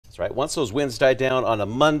That's right. Once those winds died down on a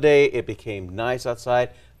Monday, it became nice outside.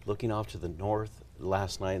 Looking off to the north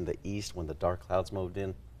last night in the east when the dark clouds moved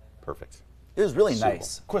in. Perfect. It was really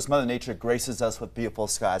nice. Of course, Mother Nature graces us with beautiful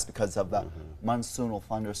skies because of the monsoonal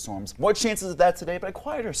thunderstorms. More chances of that today, but a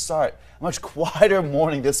quieter start. A much quieter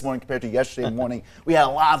morning this morning compared to yesterday morning. We had a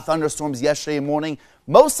lot of thunderstorms yesterday morning,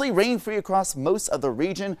 mostly rain-free across most of the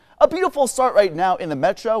region. A beautiful start right now in the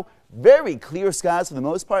metro. Very clear skies for the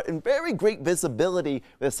most part and very great visibility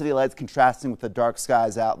with the city lights contrasting with the dark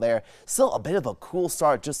skies out there. Still a bit of a cool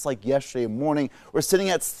start just like yesterday morning. We're sitting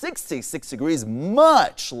at 66 degrees,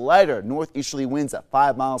 much lighter northeasterly winds at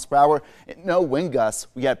 5 miles per hour. And no wind gusts.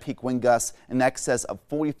 We had peak wind gusts in excess of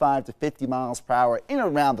 45 to 50 miles per hour in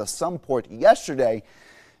around the Sunport yesterday.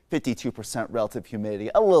 52% relative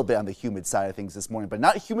humidity, a little bit on the humid side of things this morning, but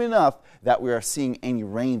not humid enough that we are seeing any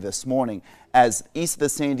rain this morning. As east of the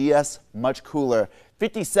San Diaz, much cooler.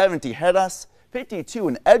 57 to Heras, 52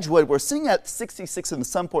 in Edgewood. We're seeing at 66 in the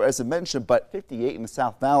Sunport, as I mentioned, but 58 in the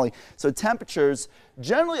South Valley. So temperatures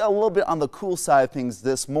generally a little bit on the cool side of things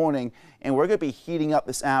this morning, and we're going to be heating up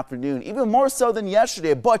this afternoon, even more so than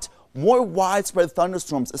yesterday, but more widespread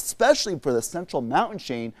thunderstorms, especially for the central mountain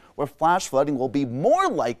chain, where flash flooding will be more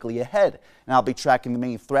likely ahead. And I'll be tracking the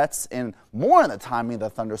main threats and more on the timing of the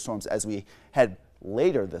thunderstorms as we head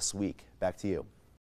later this week. Back to you.